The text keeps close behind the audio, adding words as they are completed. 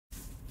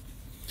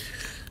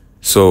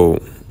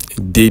So,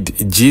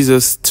 did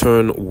Jesus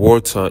turn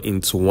water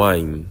into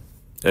wine?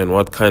 And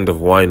what kind of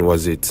wine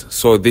was it?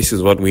 So, this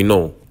is what we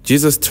know.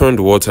 Jesus turned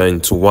water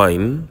into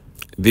wine.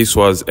 This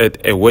was at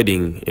a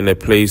wedding in a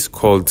place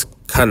called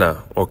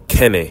Cana or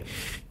Kene,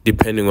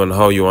 depending on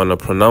how you want to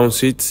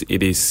pronounce it.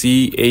 It is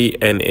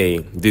C-A-N-A.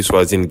 This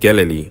was in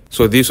Galilee.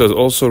 So this was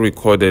also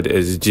recorded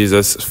as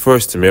Jesus'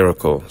 first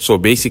miracle. So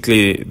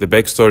basically, the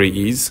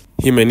backstory is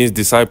him and his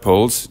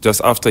disciples, just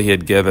after he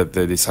had gathered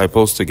the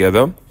disciples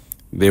together,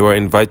 they were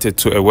invited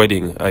to a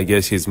wedding. I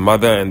guess his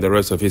mother and the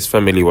rest of his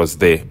family was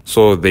there.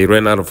 So they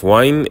ran out of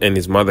wine and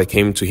his mother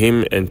came to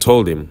him and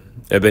told him.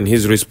 And then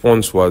his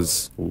response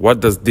was,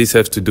 what does this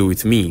have to do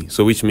with me?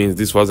 So which means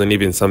this wasn't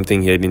even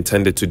something he had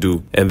intended to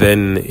do. And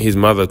then his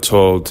mother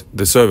told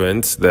the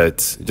servants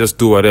that just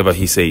do whatever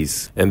he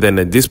says. And then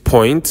at this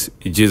point,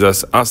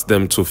 Jesus asked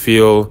them to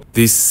fill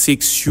these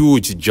 6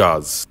 huge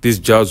jars. These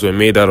jars were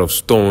made out of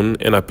stone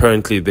and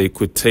apparently they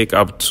could take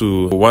up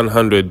to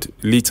 100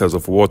 liters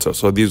of water.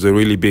 So these were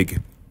really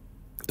big.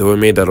 They were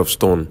made out of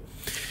stone.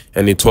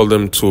 And he told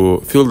them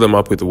to fill them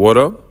up with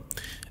water.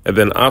 And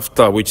then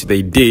after which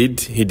they did,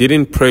 he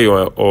didn't pray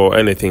or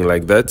anything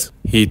like that.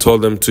 He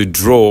told them to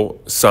draw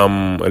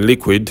some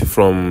liquid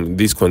from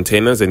these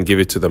containers and give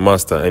it to the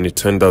master. And it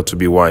turned out to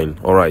be wine.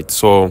 All right,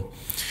 so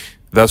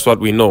that's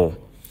what we know.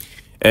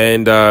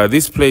 And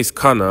this place,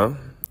 Cana,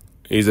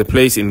 is a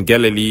place in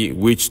Galilee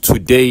which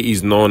today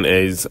is known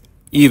as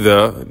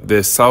either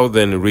the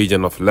southern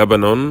region of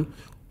Lebanon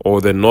or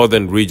the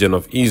northern region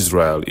of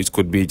Israel. It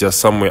could be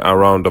just somewhere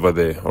around over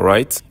there, all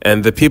right?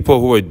 And the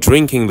people who were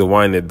drinking the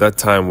wine at that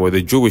time were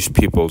the Jewish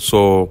people.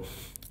 So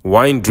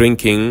wine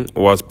drinking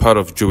was part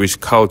of Jewish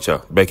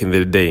culture back in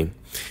the day,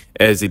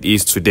 as it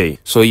is today.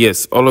 So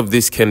yes, all of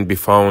this can be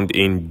found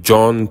in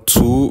John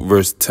 2,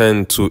 verse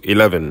 10 to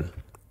 11.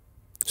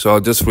 So I'll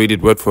just read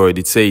it word for word.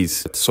 It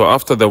says, so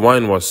after the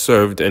wine was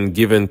served and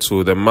given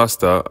to the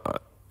master,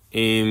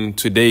 in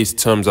today's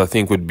terms, I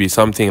think would be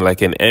something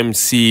like an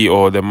MC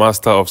or the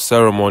master of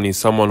ceremony,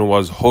 someone who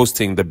was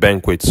hosting the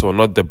banquet, so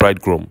not the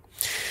bridegroom.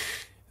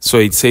 So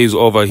it says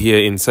over here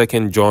in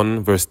 2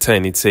 John verse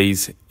 10, it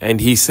says, and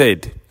he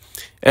said,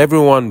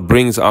 everyone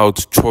brings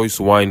out choice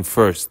wine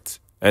first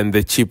and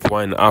the cheap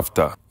wine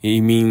after. He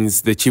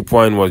means the cheap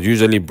wine was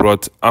usually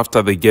brought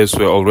after the guests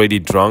were already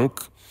drunk,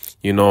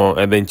 you know,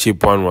 and then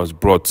cheap wine was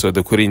brought, so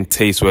they couldn't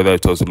taste whether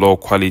it was low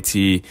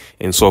quality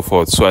and so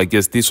forth. So I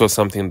guess this was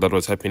something that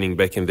was happening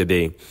back in the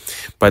day.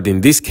 But in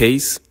this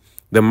case,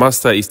 the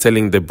master is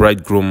telling the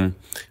bridegroom,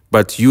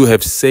 but you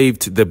have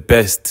saved the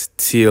best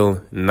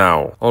till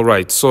now. All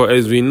right, so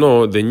as we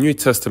know, the New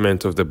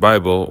Testament of the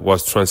Bible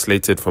was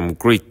translated from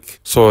Greek.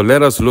 So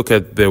let us look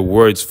at the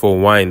words for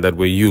wine that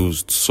were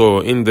used.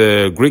 So in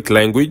the Greek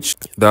language,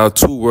 there are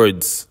 2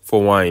 words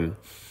for wine.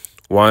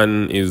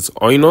 One is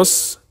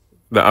oinos.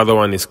 The other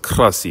one is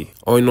krasi.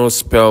 Oinos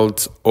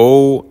spelled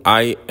O-I-N-O-S.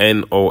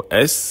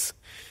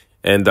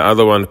 And the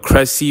other one,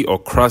 krasi or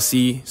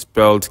krasi,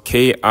 spelled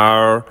K-R-S-I.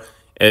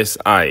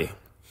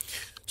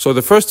 So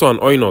the first one,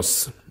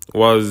 oinos,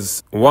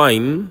 was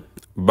wine,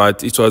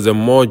 but it was a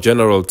more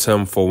general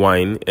term for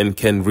wine and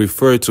can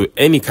refer to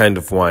any kind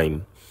of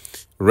wine.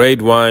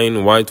 Red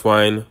wine, white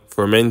wine,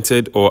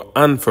 fermented or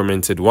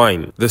unfermented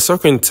wine. The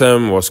second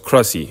term was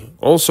krasi,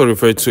 also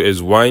referred to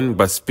as wine,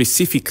 but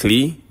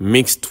specifically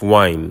mixed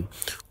wine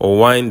or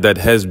wine that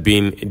has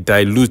been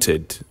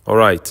diluted. All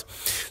right.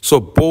 So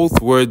both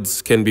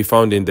words can be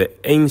found in the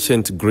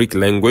ancient Greek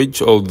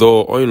language,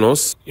 although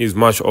oinos is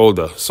much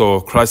older. So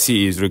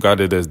krasi is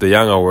regarded as the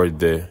younger word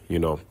there, you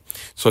know.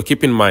 So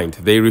keep in mind,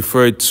 they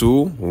refer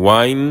to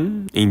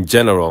wine in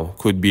general,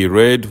 could be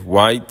red,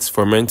 white,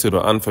 fermented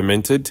or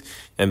unfermented.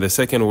 And the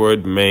second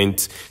word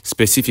meant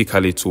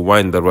specifically to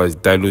wine that was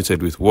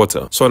diluted with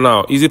water. So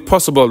now, is it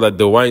possible that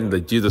the wine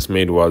that Jesus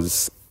made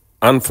was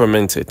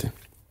unfermented?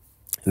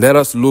 Let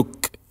us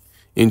look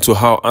into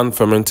how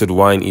unfermented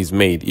wine is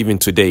made, even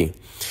today.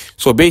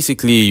 So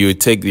basically, you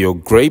take your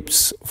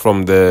grapes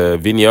from the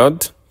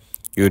vineyard.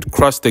 You'd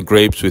crush the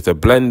grapes with a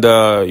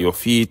blender, your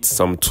feet,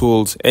 some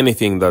tools,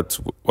 anything that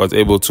was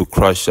able to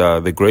crush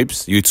the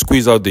grapes. You'd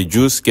squeeze out the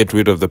juice, get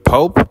rid of the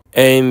pulp.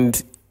 And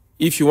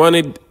if you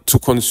wanted to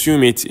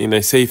consume it in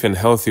a safe and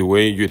healthy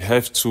way, you'd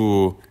have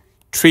to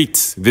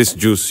treat this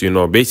juice, you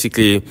know,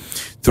 basically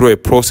through a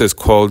process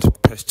called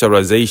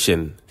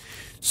pasteurization.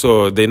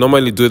 So they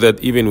normally do that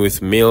even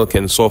with milk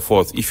and so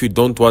forth if you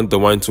don't want the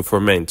wine to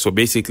ferment. So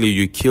basically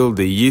you kill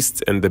the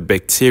yeast and the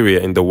bacteria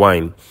in the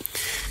wine.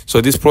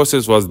 So this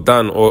process was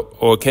done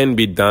or can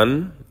be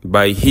done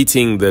by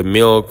heating the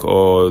milk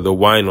or the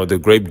wine or the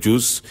grape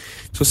juice.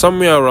 So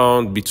somewhere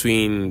around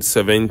between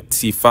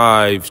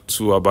 75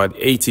 to about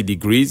 80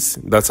 degrees.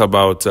 That's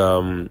about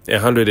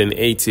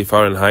 180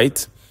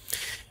 Fahrenheit.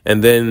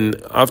 And then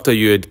after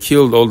you had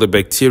killed all the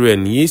bacteria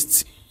and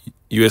yeast,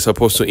 you were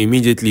supposed to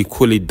immediately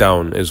cool it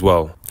down as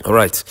well. All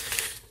right.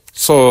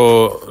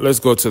 So let's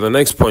go to the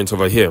next point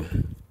over here.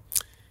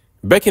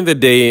 Back in the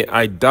day,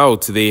 I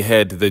doubt they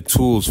had the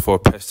tools for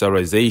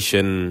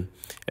pasteurization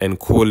and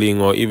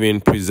cooling or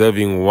even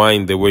preserving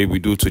wine the way we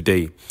do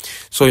today.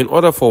 So in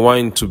order for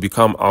wine to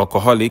become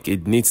alcoholic,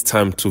 it needs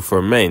time to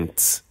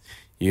ferment.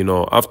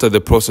 After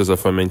the process of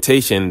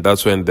fermentation,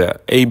 that's when the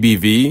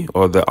ABV,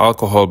 or the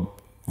alcohol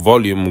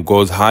volume,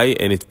 goes high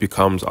and it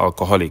becomes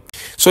alcoholic.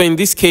 So in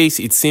this case,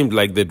 it seemed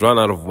like they'd run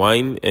out of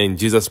wine, and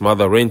Jesus'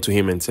 mother ran to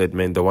him and said,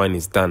 "Man, the wine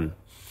is done."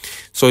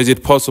 So is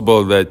it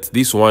possible that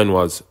this wine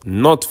was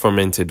not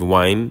fermented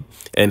wine,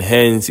 and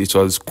hence it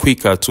was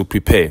quicker to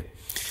prepare?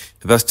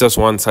 That's just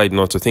one side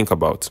note to think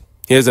about.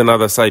 Here's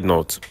another side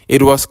note.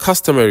 It was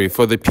customary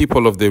for the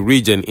people of the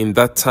region in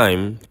that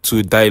time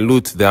to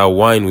dilute their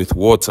wine with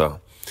water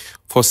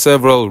for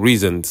several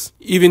reasons.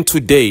 Even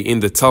today in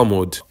the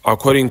Talmud,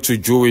 according to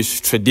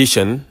Jewish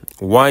tradition,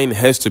 wine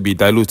has to be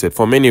diluted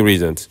for many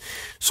reasons.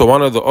 So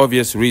one of the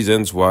obvious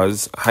reasons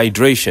was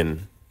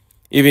hydration.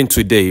 Even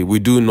today, we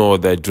do know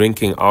that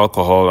drinking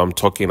alcohol, I'm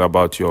talking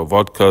about your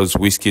vodkas,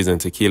 whiskeys,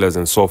 and tequilas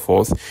and so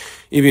forth,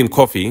 even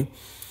coffee,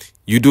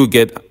 you do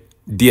get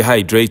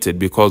dehydrated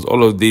because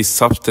all of these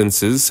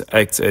substances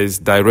act as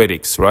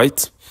diuretics,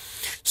 right?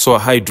 So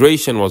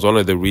hydration was one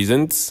of the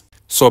reasons.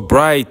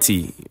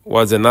 Sobriety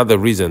was another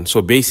reason.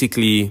 So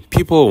basically,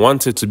 people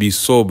wanted to be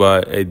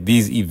sober at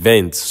these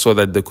events so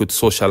that they could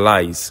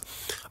socialize.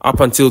 Up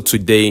until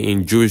today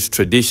in Jewish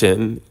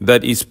tradition,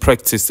 that is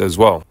practiced as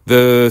well.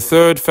 The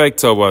third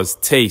factor was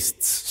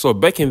taste. So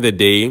back in the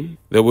day,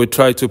 they would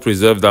try to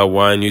preserve that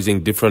wine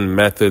using different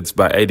methods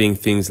by adding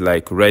things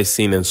like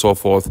resin and so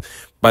forth,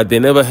 but they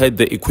never had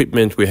the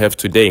equipment we have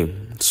today.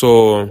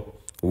 So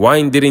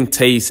wine didn't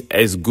taste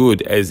as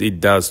good as it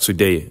does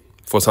today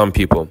for some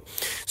people.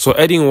 So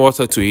adding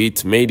water to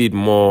it made it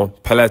more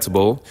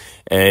palatable,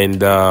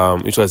 and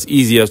it was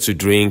easier to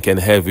drink and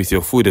have with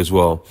your food as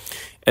well.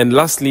 And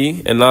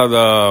lastly,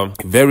 another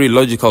very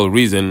logical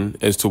reason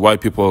as to why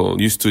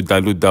people used to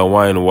dilute their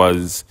wine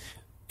was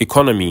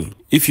economy.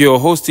 If you're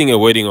hosting a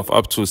wedding of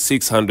up to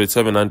 600,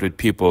 700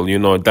 people,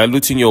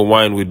 diluting your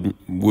wine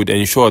would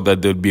ensure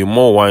that there'd be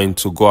more wine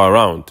to go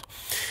around.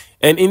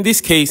 And in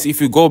this case,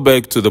 if you go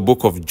back to the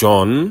book of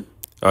John,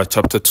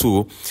 chapter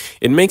 2,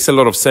 it makes a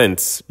lot of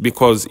sense,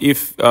 because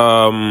if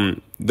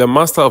the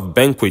master of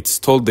banquets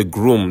told the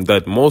groom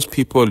that most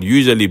people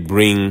usually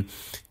bring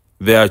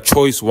their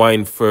choice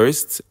wine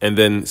first and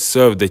then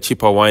serve the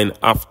cheaper wine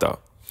after.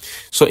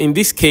 So in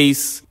this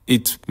case,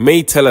 it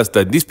may tell us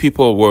that these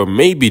people were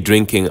maybe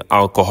drinking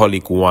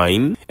alcoholic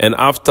wine, and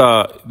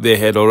after they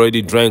had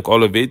already drank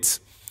all of it,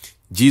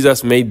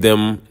 Jesus made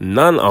them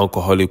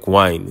non-alcoholic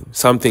wine,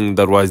 something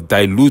that was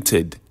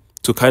diluted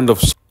to kind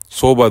of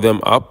sober them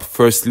up,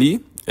 firstly,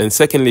 and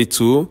secondly,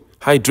 to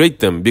hydrate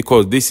them,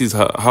 because this is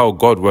how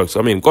God works.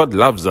 I mean, God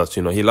loves us,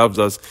 He loves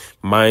us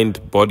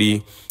mind,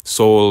 body,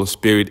 soul,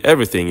 spirit,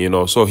 everything,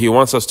 So He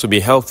wants us to be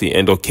healthy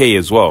and okay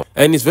as well.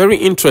 And it's very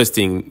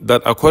interesting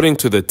that according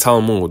to the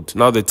Talmud,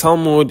 now the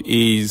Talmud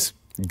is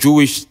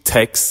Jewish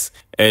texts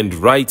and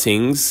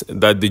writings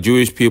that the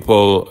Jewish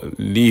people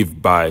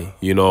live by,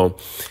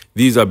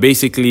 These are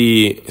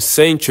basically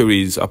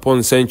centuries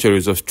upon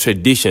centuries of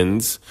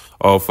traditions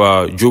of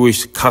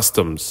Jewish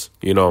customs,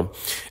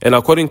 And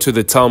according to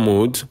the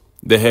Talmud,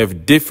 they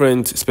have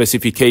different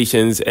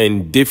specifications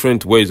and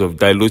different ways of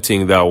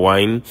diluting their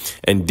wine,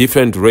 and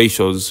different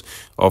ratios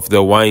of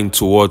the wine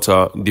to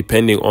water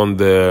depending on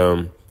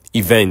the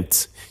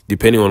event,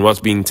 depending on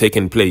what's being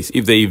taken place.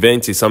 If the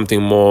event is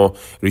something more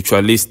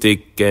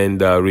ritualistic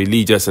and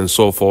religious and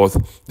so forth,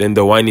 then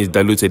the wine is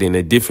diluted in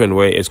a different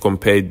way as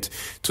compared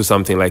to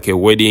something like a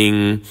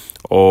wedding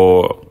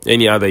or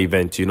any other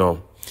event,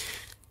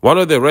 One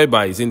of the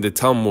rabbis in the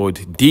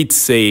Talmud did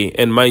say,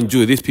 and mind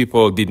you, these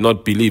people did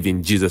not believe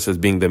in Jesus as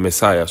being the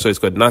Messiah, so it's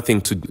got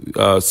nothing to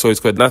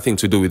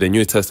do with the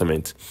New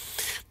Testament.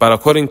 But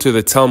according to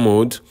the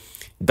Talmud,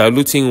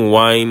 diluting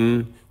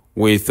wine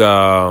with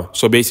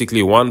so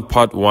basically 1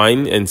 part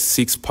wine and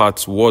 6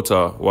 parts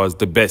water was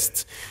the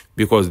best,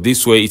 because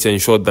this way it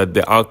ensured that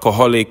the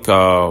alcoholic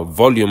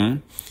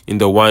volume in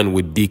the wine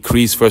would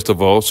decrease first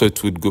of all, so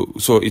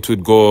it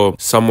would go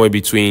somewhere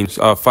between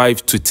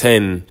 5 to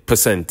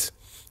 10%.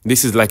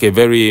 This is like a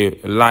very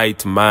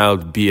light,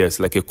 mild beer.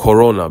 It's like a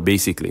Corona,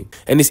 basically.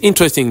 And it's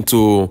interesting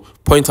to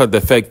point out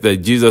the fact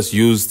that Jesus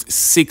used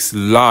 6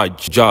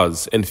 large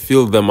jars and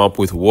filled them up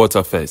with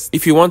water first.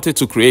 If he wanted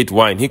to create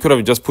wine, he could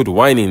have just put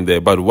wine in there.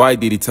 But why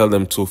did he tell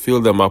them to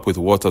fill them up with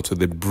water to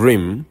the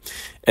brim?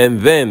 And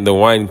then the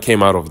wine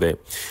came out of there.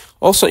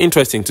 Also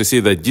interesting to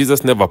see that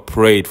Jesus never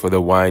prayed for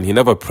the wine. He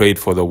never prayed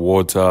for the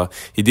water.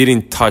 He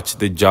didn't touch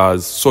the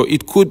jars. So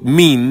it could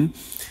mean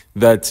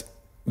that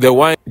the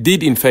wine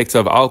did in fact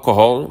have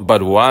alcohol,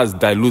 but was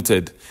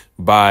diluted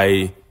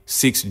by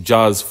 6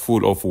 jars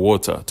full of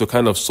water to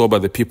kind of sober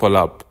the people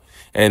up.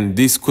 And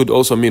this could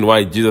also mean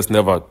why Jesus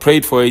never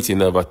prayed for it, he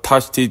never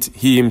touched it,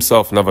 he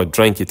himself never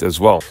drank it as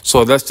well.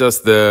 So that's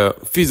just the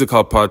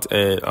physical part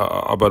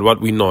about what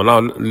we know. Now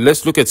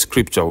let's look at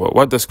scripture.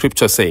 What does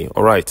scripture say?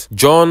 All right.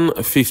 John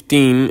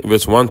 15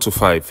 verse 1 to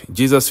 5.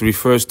 Jesus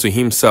refers to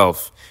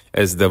himself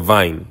as the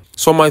vine.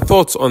 So my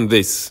thoughts on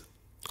this.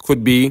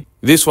 could be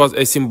this was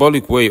a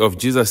symbolic way of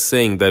Jesus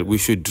saying that we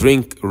should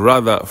drink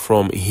rather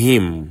from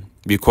him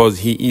because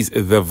he is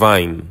the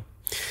vine.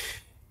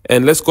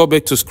 And let's go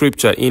back to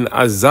scripture. In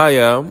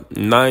Isaiah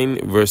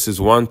 9 verses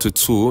 1 to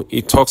 2,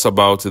 it talks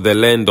about the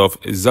land of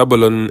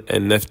Zebulun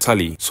and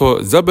Naphtali.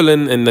 So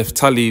Zebulun and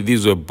Naphtali,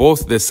 these were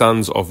both the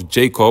sons of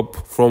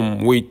Jacob,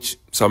 from which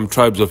some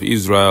tribes of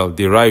Israel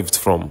derived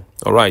from.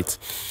 All right.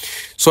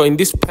 So in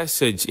this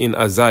passage in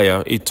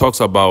Isaiah, it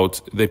talks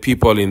about the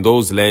people in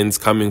those lands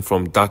coming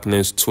from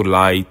darkness to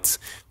light,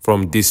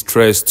 from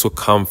distress to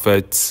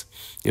comfort,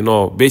 you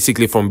know,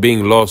 basically from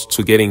being lost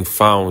to getting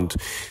found.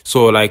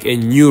 So like a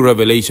new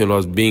revelation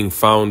was being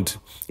found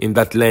in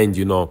that land,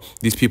 you know.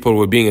 These people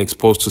were being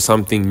exposed to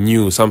something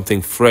new,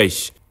 something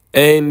fresh.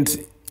 And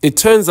it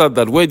turns out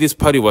that where this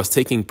party was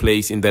taking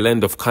place in the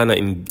land of Cana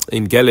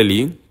in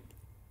Galilee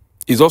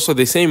is also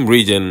the same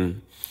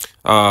region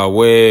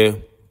where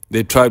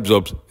the tribes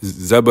of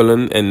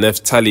Zebulun and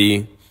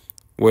Naphtali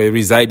were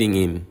residing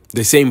in,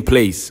 the same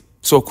place.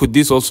 So could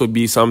this also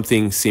be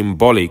something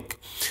symbolic,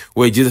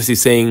 where Jesus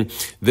is saying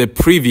the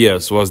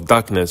previous was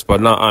darkness,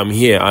 but now I'm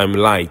here, I'm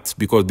light,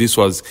 because this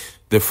was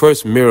the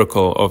first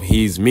miracle of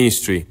his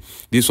ministry.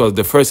 This was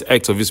the first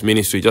act of his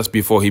ministry just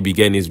before he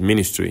began his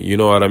ministry. You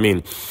know what I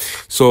mean?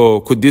 So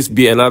could this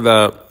be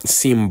another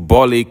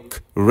symbolic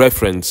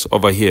reference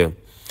over here?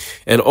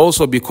 And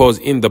also because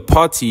in the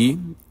party,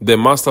 the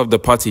master of the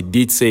party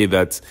did say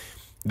that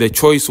the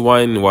choice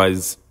wine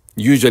was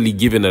usually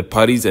given at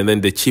parties and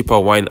then the cheaper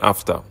wine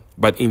after.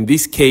 But in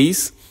this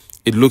case,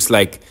 it looks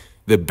like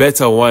the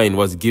better wine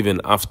was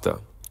given after.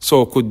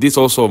 So could this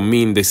also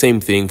mean the same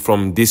thing,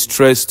 from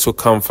distress to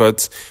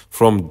comfort,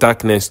 from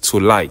darkness to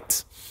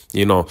light?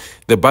 You know,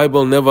 the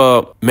Bible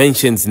never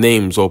mentions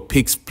names or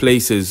picks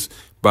places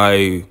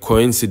by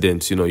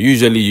coincidence. You know,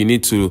 usually you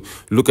need to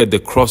look at the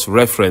cross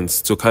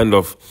reference to kind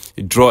of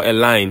draw a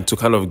line, to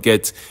kind of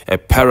get a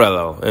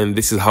parallel. And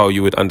this is how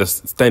you would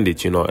understand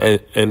it, you know.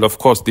 And of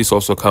course, this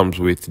also comes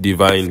with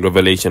divine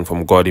revelation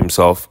from God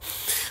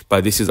himself.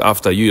 But this is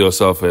after you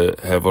yourself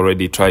have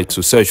already tried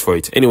to search for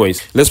it.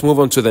 Anyways, let's move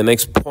on to the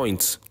next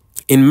point.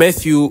 In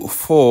Matthew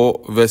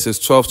 4 verses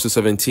 12 to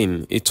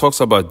 17, it talks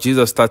about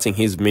Jesus starting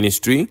his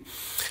ministry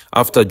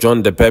after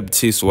John the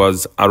Baptist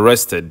was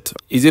arrested.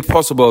 Is it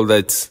possible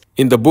that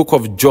in the book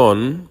of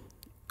John,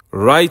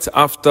 right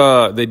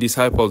after the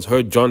disciples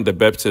heard John the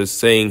Baptist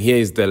saying, here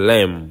is the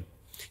lamb,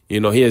 you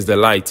know, here is the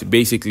light,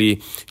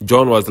 basically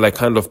John was like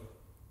kind of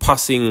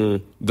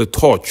passing the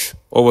torch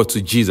over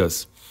to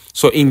Jesus.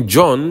 So in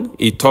John,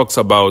 it talks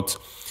about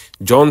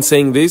John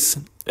saying this,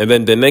 and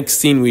then the next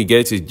scene we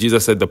get is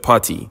Jesus at the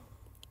party.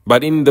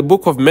 But in the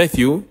book of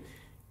Matthew,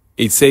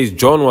 it says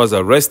John was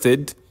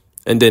arrested,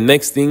 and the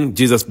next thing,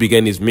 Jesus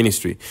began his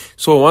ministry.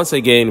 So once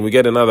again, we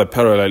get another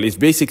parallel. It's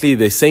basically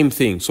the same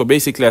thing. So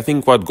basically, I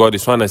think what God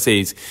is trying to say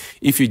is,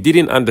 if you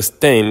didn't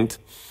understand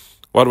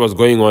what was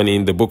going on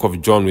in the book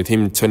of John with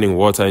him turning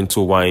water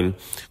into wine,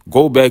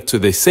 go back to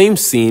the same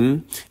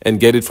scene and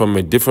get it from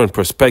a different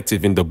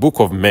perspective in the book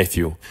of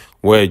Matthew,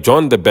 where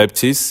John the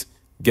Baptist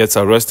gets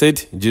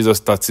arrested, Jesus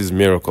starts his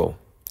miracle.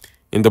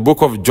 In the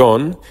book of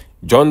John,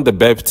 John the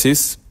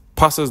Baptist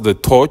passes the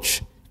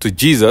torch to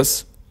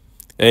Jesus,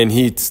 and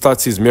he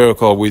starts his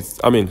miracle with,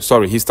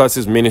 he starts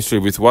his ministry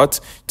with what?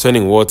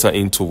 Turning water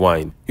into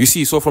wine. You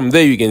see, so from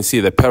there you can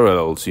see the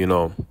parallels, you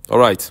know. All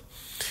right.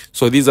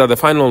 So these are the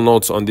final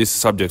notes on this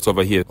subject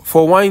over here.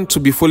 For wine to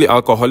be fully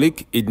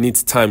alcoholic, it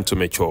needs time to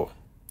mature.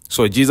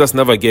 So Jesus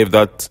never gave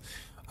that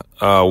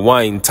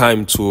wine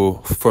time to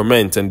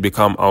ferment and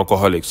become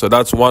alcoholic. So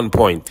that's one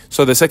point.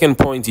 So the second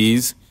point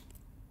is,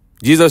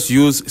 Jesus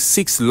used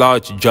 6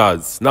 large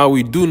jars. Now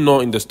we do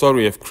know in the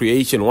story of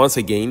creation, once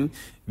again,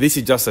 this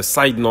is just a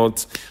side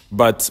note,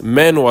 but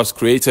man was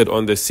created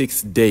on the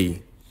 6th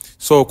day.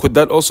 So could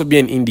that also be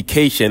an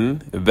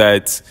indication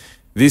that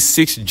these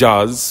 6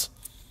 jars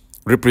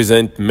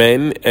represent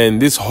men,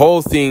 and this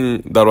whole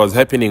thing that was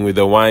happening with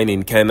the wine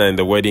in Cana and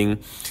the wedding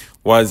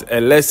was a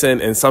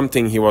lesson and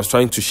something he was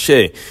trying to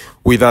share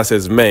with us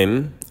as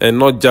men, and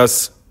not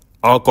just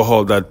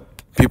alcohol that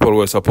people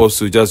were supposed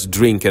to just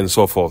drink and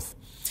so forth.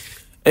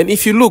 And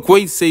if you look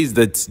where it says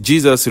that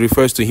Jesus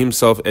refers to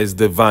himself as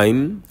the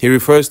vine, he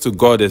refers to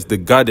God as the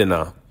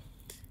gardener.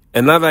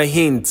 Another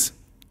hint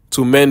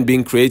to men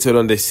being created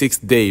on the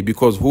 6th day,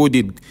 because who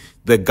did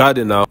the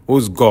gardener,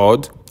 who's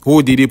God,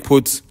 who did he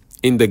put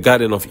in the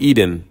Garden of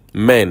Eden?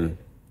 Men.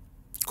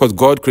 Because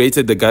God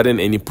created the garden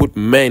and he put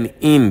men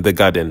in the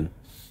garden,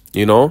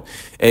 you know.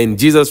 And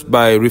Jesus,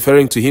 by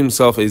referring to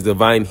himself as the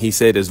vine, he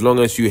said, as long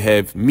as you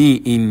have me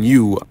in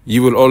you,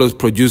 you will always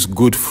produce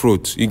good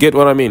fruit. You get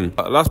what I mean?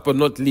 Last but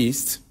not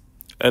least,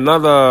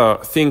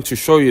 another thing to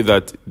show you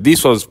that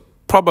this was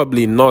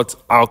probably not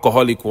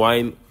alcoholic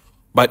wine,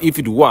 but if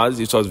it was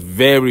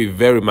very,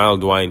 very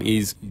mild wine,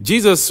 is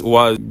Jesus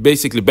was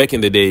basically back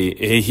in the day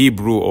a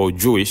Hebrew or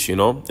Jewish, you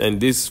know,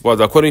 and this was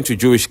according to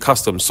Jewish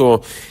custom.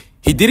 So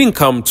he didn't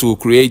come to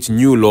create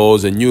new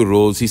laws and new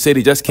rules. He said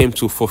he just came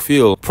to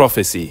fulfill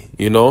prophecy,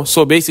 you know.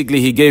 So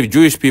basically he gave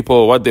Jewish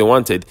people what they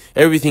wanted.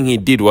 Everything he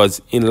did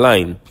was in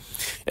line.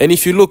 And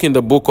if you look in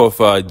the book of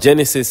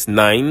Genesis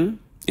 9,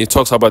 it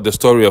talks about the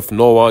story of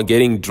Noah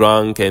getting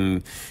drunk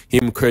and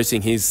him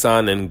cursing his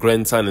son and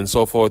grandson and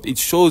so forth. It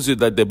shows you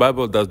that the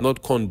Bible does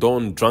not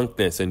condone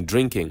drunkenness and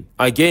drinking.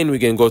 Again, we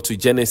can go to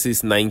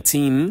Genesis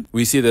 19.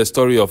 We see the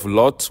story of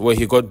Lot, where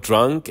he got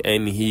drunk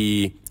and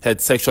he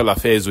had sexual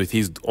affairs with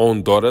his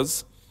own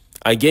daughters.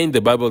 Again,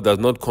 the Bible does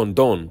not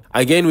condone.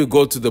 Again, we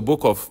go to the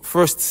book of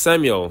 1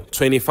 Samuel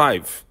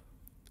 25.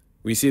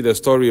 We see the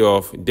story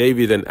of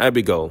David and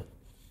Abigail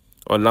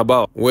on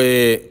Nabal,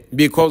 where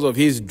because of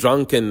his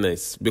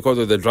drunkenness, because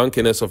of the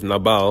drunkenness of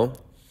Nabal,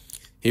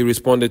 he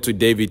responded to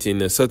David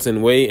in a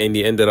certain way and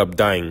he ended up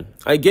dying.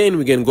 Again,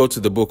 we can go to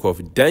the book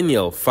of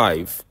Daniel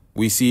 5.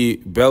 We see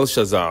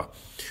Belshazzar,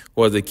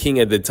 who was the king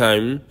at the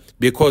time.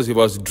 Because he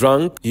was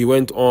drunk, he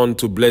went on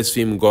to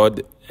blaspheme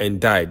God and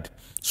died.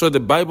 So the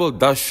Bible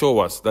does show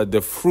us that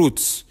the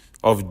fruits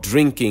of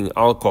drinking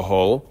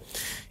alcohol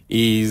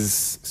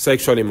is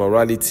sexual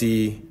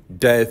immorality,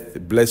 death,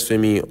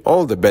 blasphemy,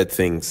 all the bad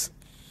things.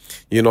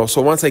 You know,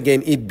 so once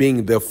again, it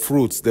being the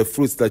fruits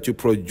that you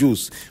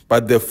produce,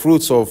 but the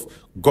fruits of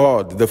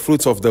God, the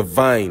fruits of the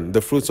vine, the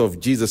fruits of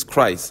Jesus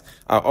Christ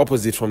are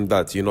opposite from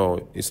that. You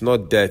know, it's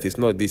not death, it's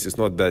not this, it's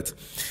not that.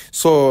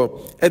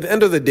 So at the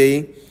end of the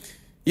day,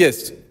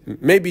 yes,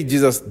 maybe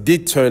Jesus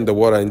did turn the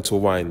water into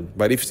wine,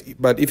 but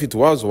if it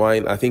was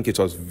wine, I think it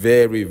was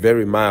very,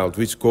 very mild,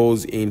 which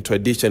goes in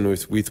tradition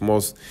with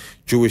most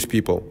Jewish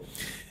people.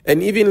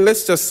 And even,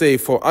 let's just say,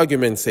 for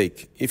argument's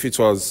sake, if it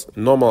was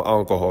normal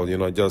alcohol, you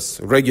know,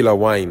 just regular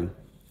wine,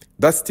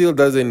 that still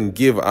doesn't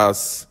give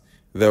us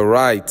the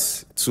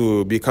right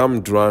to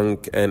become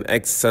drunk and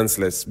act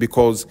senseless,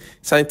 because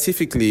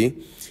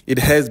scientifically, it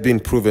has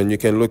been proven. You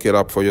can look it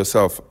up for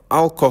yourself.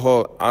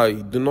 Alcohol, I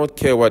do not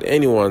care what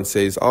anyone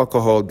says,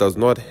 alcohol does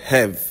not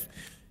have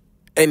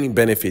any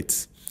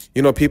benefits.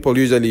 You know, people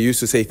usually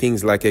used to say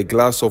things like a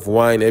glass of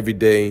wine every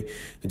day,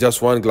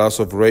 just one glass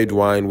of red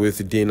wine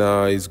with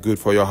dinner is good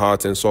for your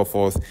heart and so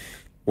forth.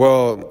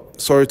 Well,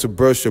 sorry to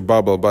burst your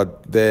bubble,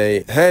 but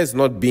there has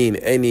not been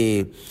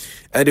any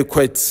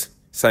adequate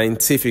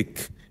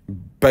scientific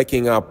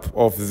backing up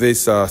of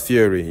this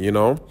theory, you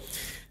know.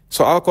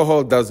 So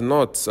alcohol does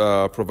not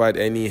provide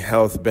any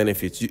health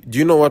benefits. Do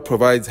you know what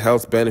provides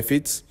health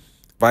benefits?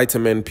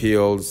 Vitamin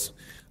pills,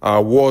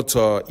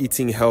 water,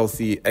 eating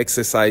healthy,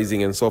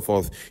 exercising, and so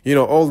forth. You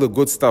know, all the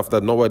good stuff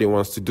that nobody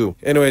wants to do.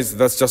 Anyways,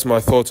 that's just my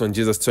thoughts on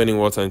Jesus turning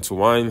water into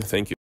wine.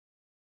 Thank you.